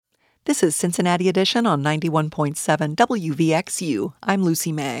This is Cincinnati Edition on 91.7 WVXU. I'm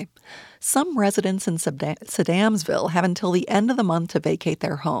Lucy May. Some residents in Sedamsville have until the end of the month to vacate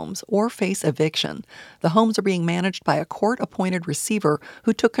their homes or face eviction. The homes are being managed by a court-appointed receiver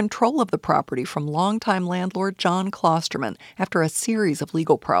who took control of the property from longtime landlord John Klosterman after a series of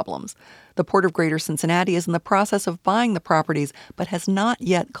legal problems. The Port of Greater Cincinnati is in the process of buying the properties, but has not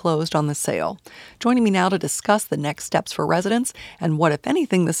yet closed on the sale. Joining me now to discuss the next steps for residents and what, if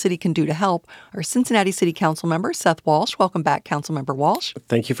anything, the city can do to help are Cincinnati City Council member Seth Walsh. Welcome back, Councilmember Walsh.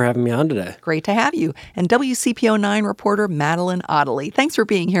 Thank you for having me on today. Great to have you. And WCPO 9 reporter Madeline Ottley. Thanks for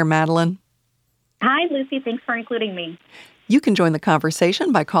being here, Madeline. Hi, Lucy. Thanks for including me. You can join the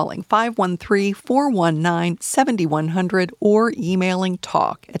conversation by calling 513-419-7100 or emailing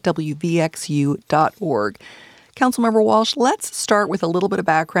talk@wvxu.org. Councilmember Walsh, let's start with a little bit of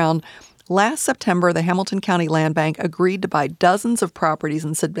background. Last September, the Hamilton County Land Bank agreed to buy dozens of properties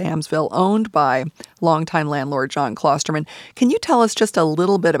in Sedamsville owned by longtime landlord John Klosterman. Can you tell us just a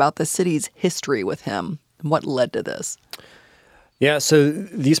little bit about the city's history with him and what led to this? Yeah, so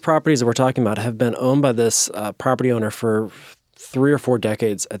these properties that we're talking about have been owned by this property owner for 3 or 4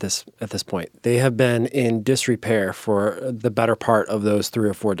 decades at this point. They have been in disrepair for the better part of those 3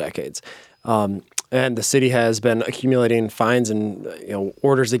 or 4 decades. And the city has been accumulating fines and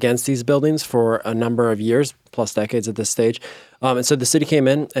orders against these buildings for a number of years, plus decades at this stage. And so the city came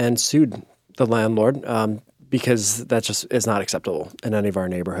in and sued the landlord because that just is not acceptable in any of our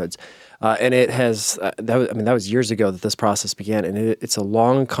neighborhoods. And it has, that was years ago that this process began. And it's a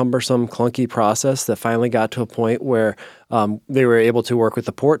long, cumbersome, clunky process that finally got to a point where they were able to work with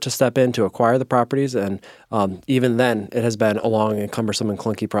the port to step in to acquire the properties. And even then, it has been a long and cumbersome and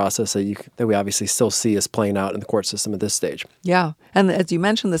clunky process that we obviously still see is playing out in the court system at this stage. Yeah. And as you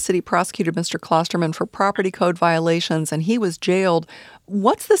mentioned, the city prosecuted Mr. Klosterman for property code violations, and he was jailed.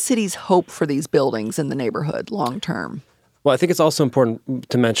 What's the city's hope for these buildings in the neighborhood long term? Well, I think it's also important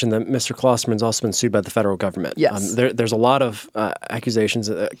to mention that Mr. Klosterman's also been sued by the federal government. Yes. There's a lot of accusations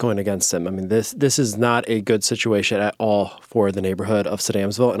going against him. I mean, this is not a good situation at all for the neighborhood of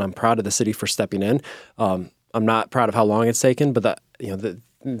Sedamsville, and I'm proud of the city for stepping in. I'm not proud of how long it's taken, but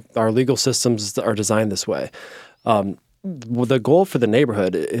our legal systems are designed this way. Well, the goal for the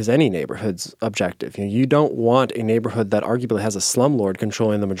neighborhood is any neighborhood's objective. You don't want a neighborhood that arguably has a slumlord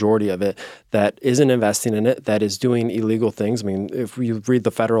controlling the majority of it, that isn't investing in it, that is doing illegal things. I mean, if you read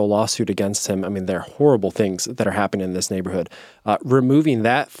the federal lawsuit against him, there are horrible things that are happening in this neighborhood. Removing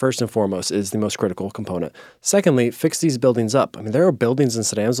that, first and foremost, is the most critical component. Secondly, fix these buildings up. There are buildings in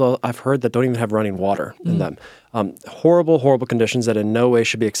Sedamsville, I've heard, that don't even have running water in them. Horrible, horrible conditions that in no way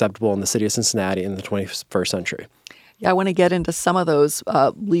should be acceptable in the city of Cincinnati in the 21st century. Yeah, I want to get into some of those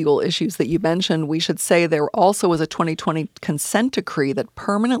legal issues that you mentioned. We should say there also was a 2020 consent decree that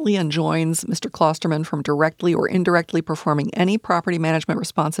permanently enjoins Mr. Klosterman from directly or indirectly performing any property management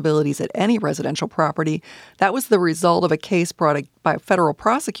responsibilities at any residential property. That was the result of a case brought by federal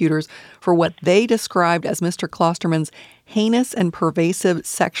prosecutors for what they described as Mr. Klosterman's heinous and pervasive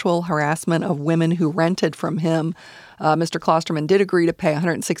sexual harassment of women who rented from him. Mr. Klosterman did agree to pay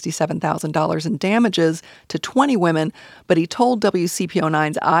 $167,000 in damages to 20 women, but he told WCPO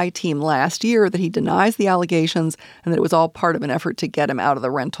 9's I-Team last year that he denies the allegations and that it was all part of an effort to get him out of the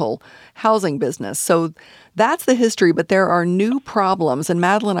rental housing business. So that's the history, but there are new problems. And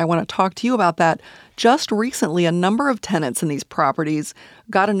Madeline, I want to talk to you about that. Just recently, a number of tenants in these properties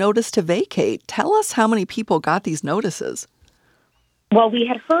got a notice to vacate. Tell us how many people got these notices. Well, we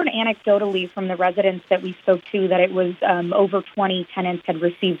had heard anecdotally from the residents that we spoke to that it was over 20 tenants had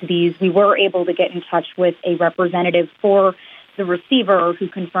received these. We were able to get in touch with a representative for the receiver who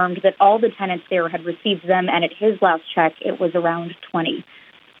confirmed that all the tenants there had received them, and at his last check, it was around 20.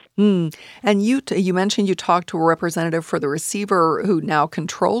 And you mentioned you talked to a representative for the receiver who now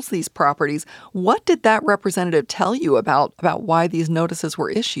controls these properties. What did that representative tell you about why these notices were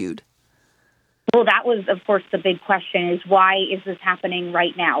issued? Well, that was, of course, the big question is why is this happening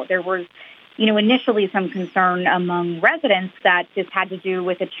right now? There was, initially some concern among residents that this had to do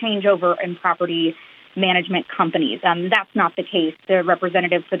with a changeover in property management companies. That's not the case. The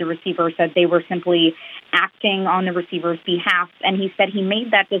representative for the receiver said they were simply acting on the receiver's behalf. And he said he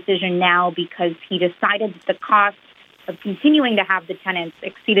made that decision now because he decided that the cost of continuing to have the tenants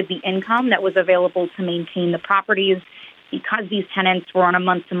exceeded the income that was available to maintain the properties. Because these tenants were on a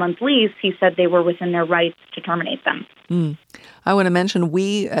month-to-month lease, he said they were within their rights to terminate them. I want to mention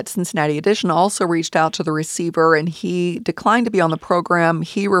we at Cincinnati Edition also reached out to the receiver, and he declined to be on the program.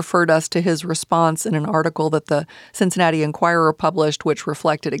 He referred us to his response in an article that the Cincinnati Enquirer published, which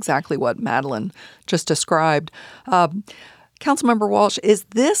reflected exactly what Madeline just described. Councilmember Walsh, is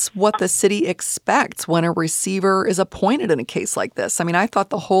this what the city expects when a receiver is appointed in a case like this? I mean, I thought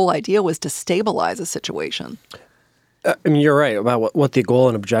the whole idea was to stabilize a situation. I mean, you're right about what the goal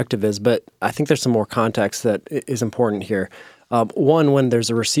and objective is, but I think there's some more context that is important here. One, when there's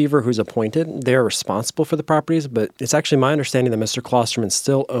a receiver who's appointed, they're responsible for the properties, but it's actually my understanding that Mr. Klosterman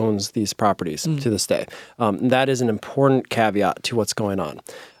still owns these properties to this day. That is an important caveat to what's going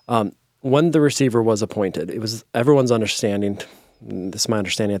on. When the receiver was appointed, it was everyone's understanding, this is my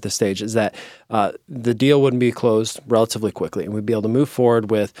understanding at this stage, is that the deal wouldn't be closed relatively quickly, and we'd be able to move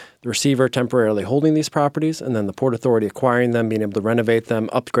forward with the receiver temporarily holding these properties and then the Port Authority acquiring them, being able to renovate them,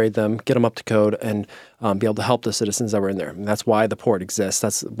 upgrade them, get them up to code, and be able to help the citizens that were in there. And that's why the port exists.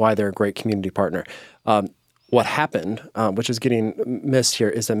 That's why they're a great community partner. What happened, which is getting missed here,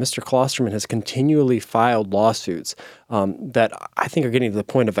 is that Mr. Klosterman has continually filed lawsuits that I think are getting to the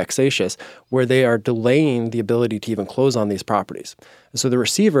point of vexatious, where they are delaying the ability to even close on these properties. And so the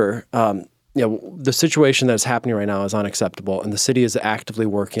receiver, the situation that's happening right now is unacceptable, and the city is actively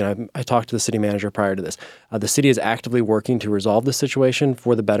working. I talked to the city manager prior to this. The city is actively working to resolve the situation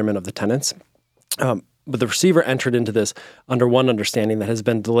for the betterment of the tenants. But the receiver entered into this under one understanding that has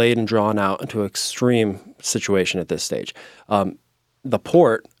been delayed and drawn out into an extreme situation at this stage. The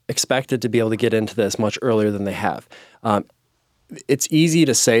port expected to be able to get into this much earlier than they have. It's easy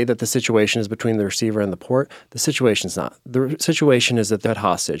to say that the situation is between the receiver and the port. The situation's not. The situation is that they're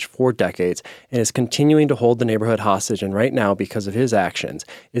hostage for decades and is continuing to hold the neighborhood hostage. And right now, because of his actions,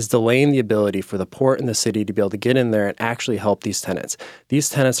 is delaying the ability for the port and the city to be able to get in there and actually help these tenants. These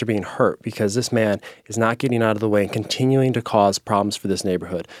tenants are being hurt because this man is not getting out of the way and continuing to cause problems for this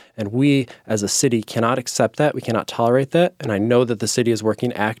neighborhood. And we, as a city, cannot accept that. We cannot tolerate that. And I know that the city is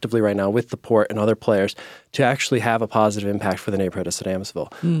working actively right now with the port and other players to actually have a positive impact for the neighborhood of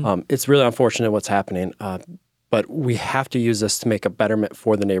Adamsville. It's really unfortunate what's happening, but we have to use this to make a betterment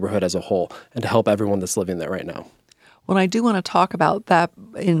for the neighborhood as a whole and to help everyone that's living there right now. Well, I do want to talk about that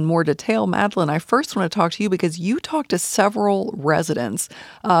in more detail. Madeline, I first want to talk to you because you talked to several residents.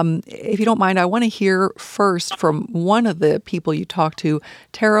 If you don't mind, I want to hear first from one of the people you talked to,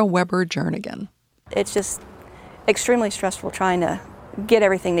 Tara Weber Jernigan. It's just extremely stressful trying to get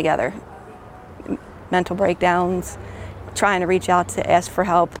everything together. Mental breakdowns, trying to reach out to ask for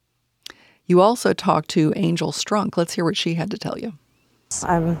help. You also talked to Angel Strunk. Let's hear what she had to tell you.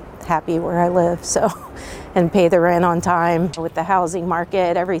 I'm happy where I live, and pay the rent on time. With the housing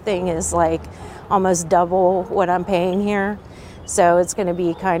market, everything is like almost double what I'm paying here. So it's going to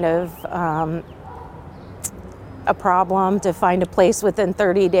be kind of a problem to find a place within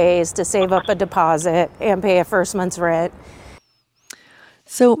 30 days to save up a deposit and pay a first month's rent.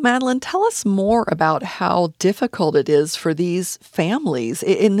 So, Madeline, tell us more about how difficult it is for these families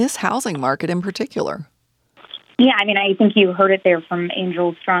in this housing market in particular. Yeah, I mean, I think you heard it there from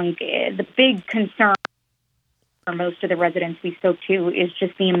Angel Strunk. The big concern for most of the residents we spoke to is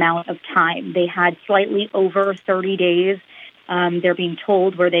just the amount of time. They had slightly over 30 days. They're being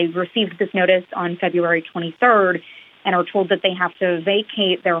told where they received this notice on February 23rd and are told that they have to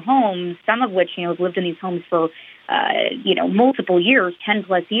vacate their homes, some of which, have lived in these homes for multiple years, 10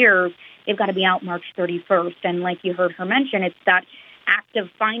 plus years. They've got to be out March 31st. And like you heard her mention, it's that act of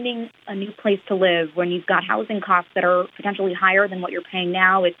finding a new place to live when you've got housing costs that are potentially higher than what you're paying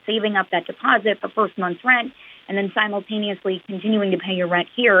now. It's saving up that deposit for first month's rent and then simultaneously continuing to pay your rent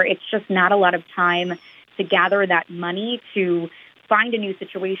here. It's just not a lot of time to gather that money to find a new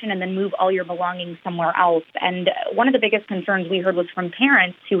situation and then move all your belongings somewhere else. And one of the biggest concerns we heard was from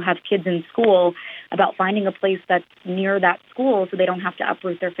parents who have kids in school about finding a place that's near that school so they don't have to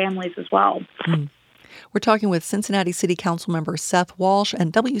uproot their families as well. We're talking with Cincinnati City Council member Seth Walsh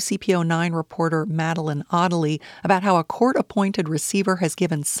and WCPO 9 reporter Madeline Audley about how a court-appointed receiver has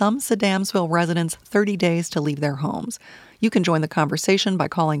given some Adamsville residents 30 days to leave their homes. You can join the conversation by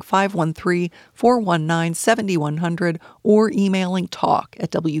calling 513-419-7100 or emailing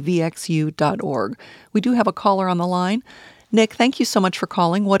talk@wvxu.org. We do have a caller on the line. Nick, thank you so much for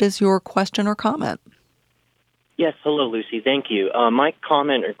calling. What is your question or comment? Yes, hello, Lucy. Thank you. My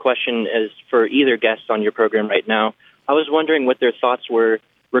comment or question is for either guest on your program right now. I was wondering what their thoughts were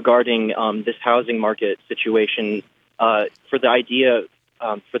regarding this housing market situation for the idea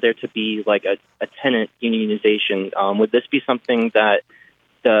for there to be like a tenant unionization. Would this be something that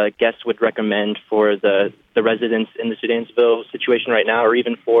the guests would recommend for the residents in the Adamsville situation right now, or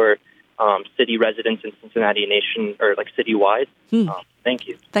even for city residents in Cincinnati Nation or like citywide? Thank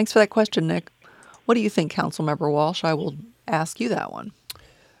you. Thanks for that question, Nick. What do you think, Councilmember Walsh? I will ask you that one.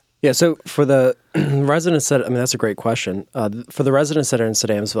 Yeah, so for the residents that's a great question. For the residents that are in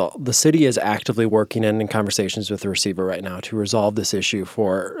Adamsville, the city is actively working in conversations with the receiver right now to resolve this issue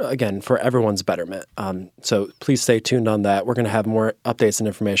for everyone's betterment. So please stay tuned on that. We're going to have more updates and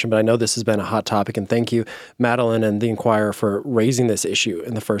information, but I know this has been a hot topic, and thank you, Madeline and the Inquirer, for raising this issue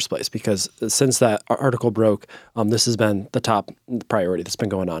in the first place, because since that article broke, this has been the top priority that's been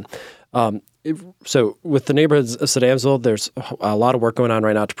going on. So with the neighborhoods of Adamsville, there's a lot of work going on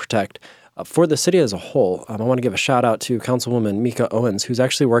right now to protect. For the city as a whole, I want to give a shout out to Councilwoman Mika Owens, who's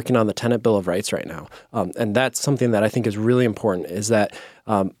actually working on the Tenant Bill of Rights right now. And that's something that I think is really important, is that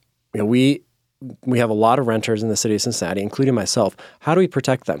we have a lot of renters in the city of Cincinnati, including myself. How do we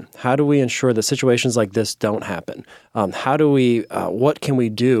protect them? How do we ensure that situations like this don't happen? What can we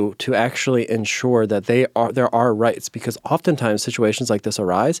do to actually ensure that there are rights? Because oftentimes situations like this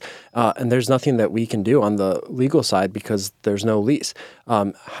arise, and there's nothing that we can do on the legal side because there's no lease.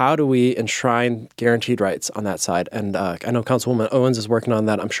 How do we enshrine guaranteed rights on that side? And I know Councilwoman Owens is working on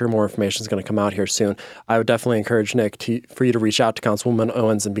that. I'm sure more information is going to come out here soon. I would definitely encourage Nick for you to reach out to Councilwoman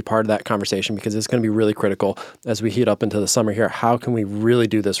Owens and be part of that conversation, because it's going to be really critical as we heat up into the summer here. How can we really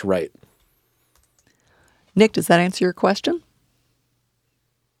do this right? Nick, does that answer your question?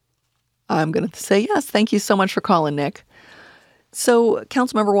 I'm going to say yes. Thank you so much for calling, Nick. So,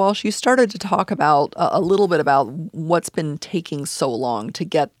 Councilmember Walsh, you started to talk about a little bit about what's been taking so long to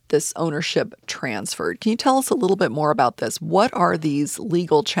get this ownership transferred. Can you tell us a little bit more about this? What are these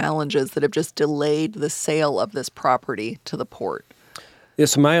legal challenges that have just delayed the sale of this property to the port? Yeah,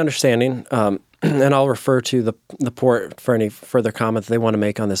 so my understanding, and I'll refer to the port for any further comment that they want to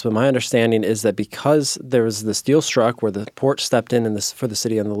make on this, but my understanding is that because there was this deal struck where the port stepped in this for the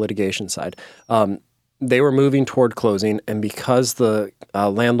city on the litigation side, they were moving toward closing, and because the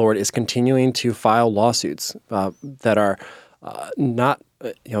landlord is continuing to file lawsuits that are not,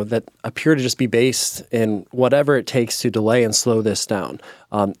 that appear to just be based in whatever it takes to delay and slow this down,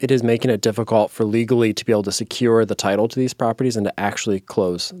 it is making it difficult for legally to be able to secure the title to these properties and to actually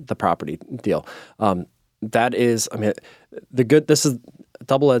close the property deal. That is, this is a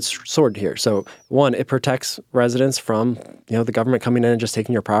double-edged sword here. So one, it protects residents from, the government coming in and just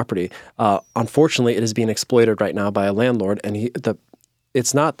taking your property. Unfortunately, it is being exploited right now by a landlord, and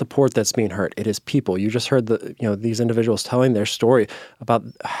it's not the port that's being hurt. It is people. You just heard these individuals telling their story about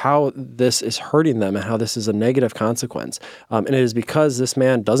how this is hurting them and how this is a negative consequence. And it is because this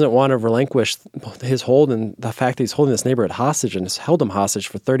man doesn't want to relinquish his hold, and the fact that he's holding this neighborhood hostage and has held him hostage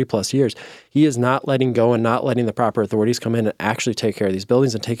for 30 plus years. He is not letting go and not letting the proper authorities come in and actually take care of these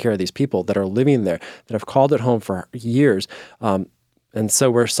buildings and take care of these people that are living there, that have called it home for years. And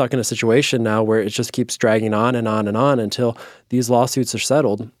so we're stuck in a situation now where it just keeps dragging on and on and on until these lawsuits are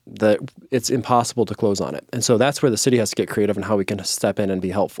settled, that it's impossible to close on it. And so that's where the city has to get creative in how we can step in and be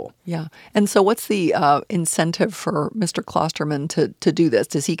helpful. Yeah. And so what's the incentive for Mr. Klosterman to do this?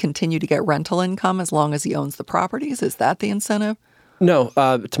 Does he continue to get rental income as long as he owns the properties? Is that the incentive? No.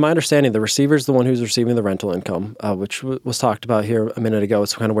 To my understanding, the receiver is the one who's receiving the rental income, which was talked about here a minute ago.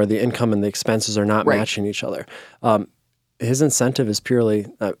 It's kind of where the income and the expenses are not matching each other. His incentive is purely,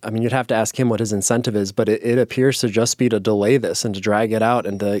 you'd have to ask him what his incentive is, but it appears to just be to delay this and to drag it out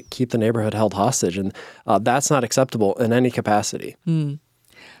and to keep the neighborhood held hostage. And that's not acceptable in any capacity.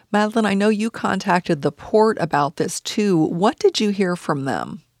 Madeline, I know you contacted the port about this too. What did you hear from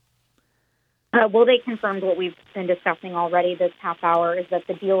them? Well, they confirmed what we've been discussing already this half hour, is that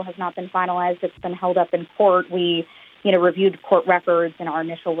the deal has not been finalized. It's been held up in court. We, reviewed court records in our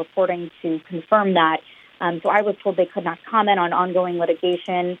initial reporting to confirm that. So I was told they could not comment on ongoing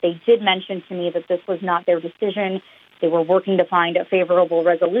litigation. They did mention to me that this was not their decision. They were working to find a favorable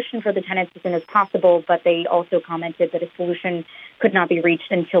resolution for the tenants as soon as possible, but they also commented that a solution could not be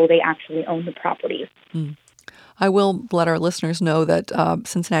reached until they actually own the properties. I will let our listeners know that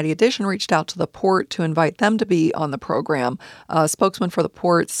Cincinnati Edition reached out to the port to invite them to be on the program. A spokesman for the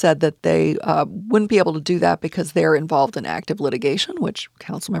port said that they wouldn't be able to do that because they're involved in active litigation, which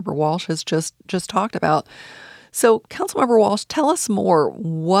Councilmember Walsh has just talked about. So, Councilmember Walsh, tell us more.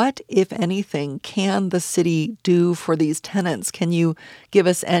 What, if anything, can the city do for these tenants? Can you give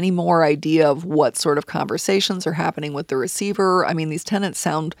us any more idea of what sort of conversations are happening with the receiver? I mean, these tenants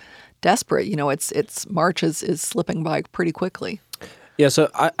sound desperate. It's March is slipping by pretty quickly. Yeah,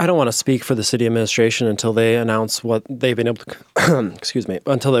 so I don't want to speak for the city administration until they announce what they've been able to,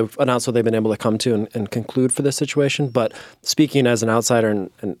 until they've announced what they've been able to come to and conclude for this situation. But speaking as an outsider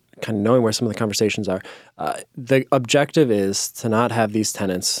and kind of knowing where some of the conversations are, the objective is to not have these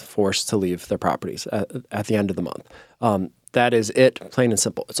tenants forced to leave their properties at the end of the month. That is it, plain and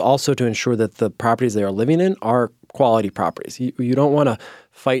simple. It's also to ensure that the properties they are living in are quality properties. You don't want to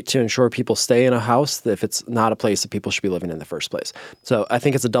fight to ensure people stay in a house if it's not a place that people should be living in the first place. So I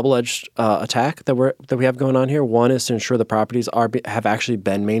think it's a double-edged attack that we have going on here. One is to ensure the properties have actually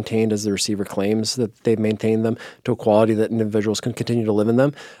been maintained as the receiver claims that they've maintained them to a quality that individuals can continue to live in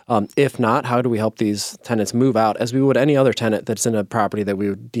them. If not, how do we help these tenants move out as we would any other tenant that's in a property that we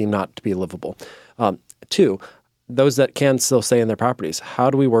would deem not to be livable? Two, those that can still stay in their properties, how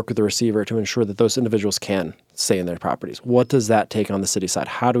do we work with the receiver to ensure that those individuals can stay in their properties? What does that take on the city side?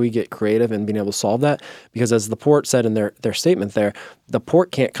 How do we get creative in being able to solve that? Because as the port said in their statement there, the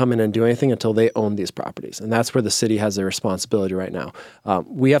port can't come in and do anything until they own these properties. And that's where the city has a responsibility right now.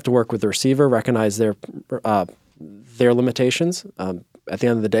 We have to work with the receiver, recognize their limitations. At the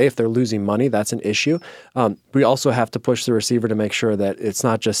end of the day, if they're losing money, that's an issue. We also have to push the receiver to make sure that it's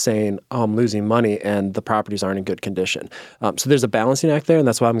not just saying, oh, I'm losing money and the properties aren't in good condition. So there's a balancing act there, and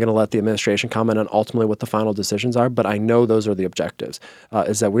that's why I'm going to let the administration comment on ultimately what the final decisions are. But I know those are the objectives,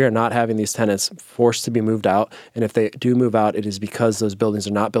 is that we are not having these tenants forced to be moved out. And if they do move out, it is because those buildings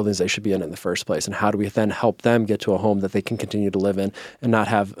are not buildings they should be in the first place. And how do we then help them get to a home that they can continue to live in and not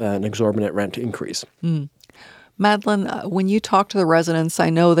have an exorbitant rent increase? Madeline, when you talked to the residents, I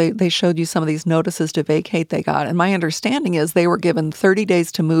know they showed you some of these notices to vacate they got. And my understanding is they were given 30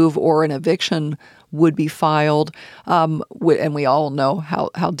 days to move or an eviction would be filed. And we all know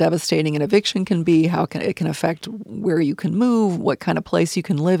how devastating an eviction can be, how it can affect where you can move, what kind of place you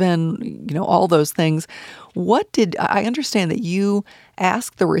can live in, all those things. I understand that you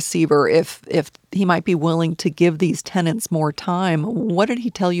asked the receiver if he might be willing to give these tenants more time. What did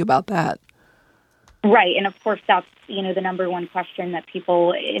he tell you about that? Right. And of course, that's, the number one question that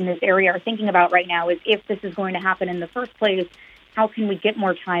people in this area are thinking about right now is if this is going to happen in the first place, how can we get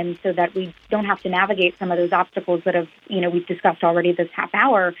more time so that we don't have to navigate some of those obstacles that we've discussed already this half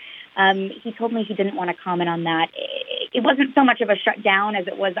hour. He told me he didn't want to comment on that. It wasn't so much of a shutdown as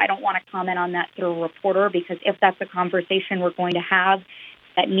it was, I don't want to comment on that through a reporter, because if that's a conversation we're going to have,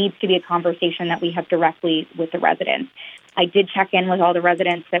 that needs to be a conversation that we have directly with the residents. I did check in with all the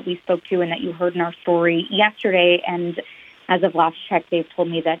residents that we spoke to and that you heard in our story yesterday, and as of last check, they've told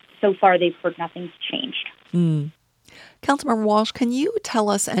me that so far they've heard nothing's changed. Councilmember Walsh, can you tell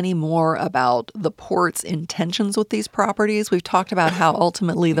us any more about the port's intentions with these properties? We've talked about how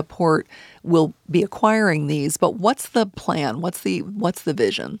ultimately the port will be acquiring these, but what's the plan? What's the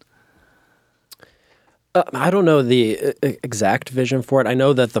vision? I don't know the exact vision for it. I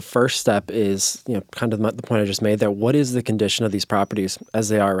know that the first step is, kind of the point I just made there. What is the condition of these properties as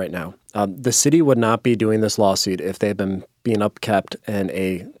they are right now? The city would not be doing this lawsuit if they've been being upkept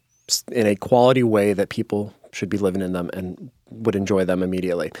in a quality way that people should be living in them and would enjoy them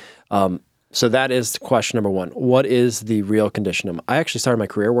immediately. So that is question number one. What is the real condition of them? I actually started my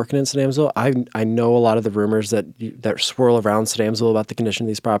career working in Sedamsville. I know a lot of the rumors that swirl around Sedamsville about the condition of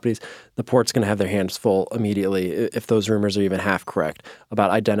these properties. The port's going to have their hands full immediately if those rumors are even half correct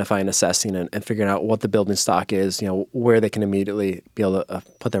about identifying, assessing, and figuring out what the building stock is, where they can immediately be able to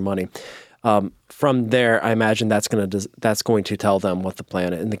put their money. From there, I imagine that's going to tell them what the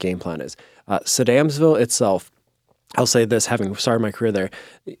plan and the game plan is. Sedamsville itself, I'll say this, having started my career there,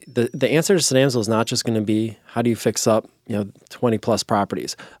 the answer to Sedamsville is not just going to be how do you fix up 20 plus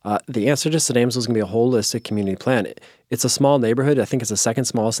properties. The answer to Sedamsville is going to be a holistic community plan. It's a small neighborhood. I think it's the second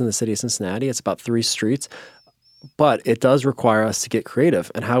smallest in the city of Cincinnati. It's about 3 streets. But it does require us to get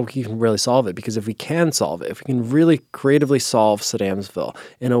creative and how we can really solve it. Because if we can solve it, if we can really creatively solve Sedamsville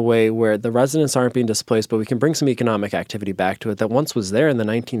in a way where the residents aren't being displaced, but we can bring some economic activity back to it that once was there in the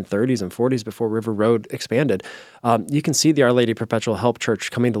 1930s and 40s before River Road expanded, you can see the Our Lady Perpetual Help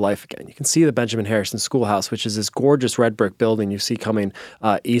Church coming to life again. You can see the Benjamin Harrison Schoolhouse, which is this gorgeous red brick building you see coming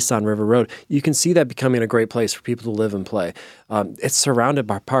east on River Road. You can see that becoming a great place for people to live and play. It's surrounded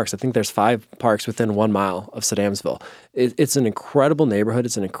by parks. I think there's 5 parks within 1 mile of Sedamsville. It's an incredible neighborhood.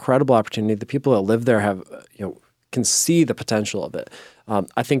 It's an incredible opportunity. The people that live there have, can see the potential of it.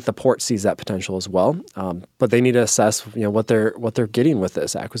 I think the port sees that potential as well, but they need to assess, what they're getting with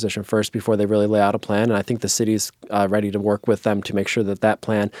this acquisition first before they really lay out a plan. And I think the city's ready to work with them to make sure that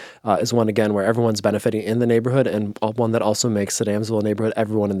plan is one again where everyone's benefiting in the neighborhood and one that also makes Sedamsville a neighborhood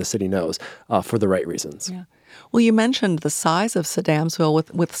everyone in the city knows for the right reasons. Yeah. Well, you mentioned the size of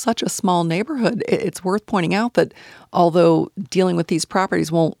Sedamsville with such a small neighborhood. It's worth pointing out that although dealing with these properties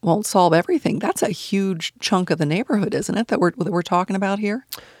won't solve everything, that's a huge chunk of the neighborhood, isn't it, that we're talking about here?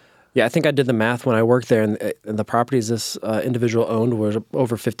 Yeah, I think I did the math when I worked there, and the properties this individual owned was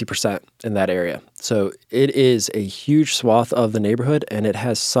over 50% in that area. So it is a huge swath of the neighborhood, and it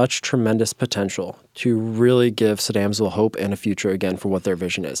has such tremendous potential to really give Sedamsville hope and a future again for what their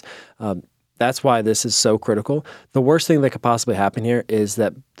vision is. That's why this is so critical. The worst thing that could possibly happen here is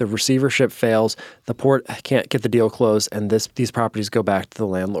that the receivership fails, the port can't get the deal closed, and these properties go back to the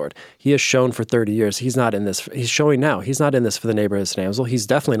landlord. He has shown for 30 years he's not in this. He's showing now he's not in this for the neighborhood of St. Amsville. He's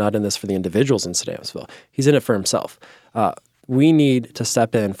definitely not in this for the individuals in St. Amsville. He's in it for himself. We need to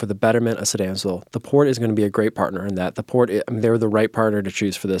step in for the betterment of St. Amsville. The port is going to be a great partner in that. The port, they're the right partner to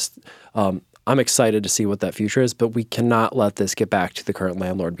choose for this. I'm excited to see what that future is, but we cannot let this get back to the current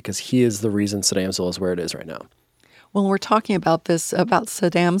landlord because he is the reason St. Amsville is where it is right now. Well, we're talking about this, about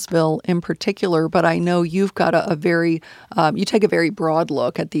St. Amsville in particular, but I know you've got you take a very broad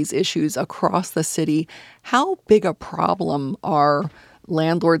look at these issues across the city. How big a problem are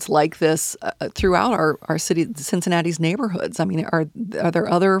landlords like this throughout our city, Cincinnati's neighborhoods? I mean, are there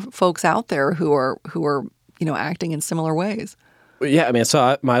other folks out there who are acting in similar ways? Yeah, I mean,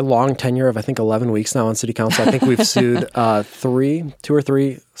 so my long tenure of, I think, 11 weeks now on city council, I think we've sued two or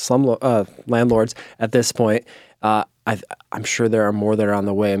three slum landlords at this point. I'm sure there are more that are on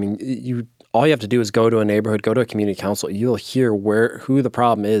the way. I mean, all you have to do is go to a neighborhood, go to a community council. You'll hear who the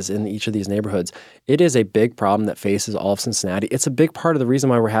problem is in each of these neighborhoods. It is a big problem that faces all of Cincinnati. It's a big part of the reason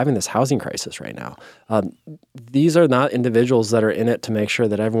why we're having this housing crisis right now. These are not individuals that are in it to make sure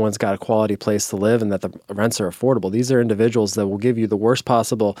that everyone's got a quality place to live and that the rents are affordable. These are individuals that will give you the worst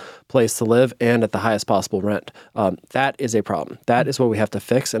possible place to live and at the highest possible rent. That is a problem. That is what we have to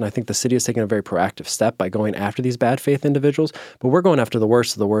fix. And I think the city is taking a very proactive step by going after these bad faith individuals. But we're going after the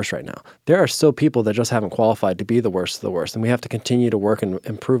worst of the worst right now. There are still people that just haven't qualified to be the worst of the worst. And we have to continue to work and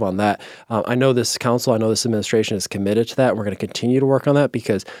improve on that. I know this council, I know this administration is committed to that. And we're going to continue to work on that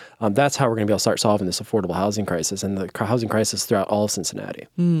because that's how we're going to be able to start solving this affordable housing crisis and the housing crisis throughout all of Cincinnati.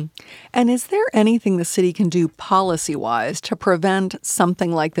 And is there anything the city can do policy-wise to prevent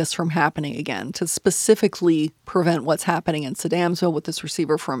something like this from happening again, to specifically prevent what's happening in St. Amsville with this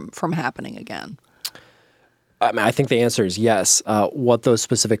receiver from happening again? I mean, I think the answer is yes. What those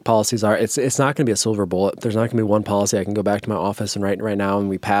specific policies are, it's not going to be a silver bullet. There's not going to be one policy I can go back to my office and write right now and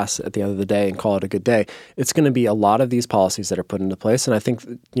we pass at the end of the day and call it a good day. It's going to be a lot of these policies that are put into place. And I think,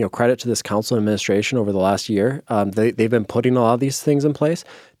 credit to this council and administration over the last year. They've been putting a lot of these things in place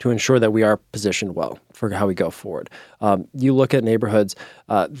to ensure that we are positioned well for how we go forward. You look at neighborhoods,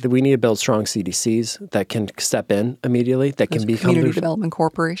 we need to build strong CDCs that can step in immediately, that can become community development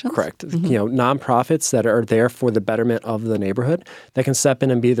corporations. Correct. Nonprofits that are there for the betterment of the neighborhood that can step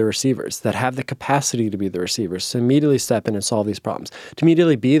in and be the receivers, that have the capacity to be the receivers, to immediately step in and solve these problems, to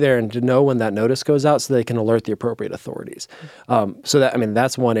immediately be there and to know when that notice goes out so they can alert the appropriate authorities.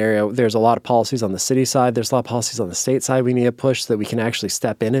 That's one area. There's a lot of policies on the city side. There's a lot of policies on the state side we need to push so that we can actually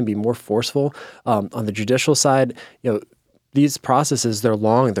step in and be more forceful. On the judicial side, these processes, they're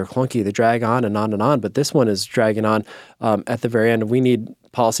long, they're clunky, they drag on and on and on, but this one is dragging on at the very end. We need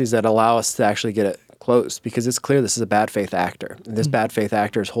policies that allow us to actually get it closed because it's clear this is a bad faith actor. And this bad faith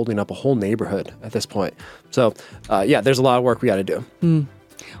actor is holding up a whole neighborhood at this point. So, there's a lot of work we got to do.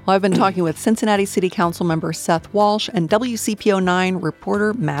 Well, I've been talking with Cincinnati City Council member Seth Walsh and WCPO 9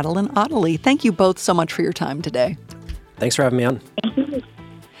 reporter Madeline Ottilie. Thank you both so much for your time today. Thanks for having me on.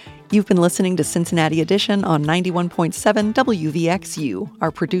 You've been listening to Cincinnati Edition on 91.7 WVXU.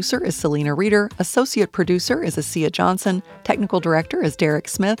 Our producer is Selena Reeder. Associate producer is Asia Johnson. Technical director is Derek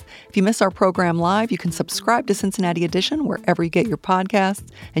Smith. If you miss our program live, you can subscribe to Cincinnati Edition wherever you get your podcasts,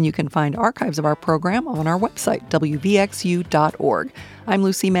 and you can find archives of our program on our website, wvxu.org. I'm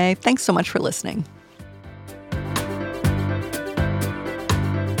Lucy May. Thanks so much for listening.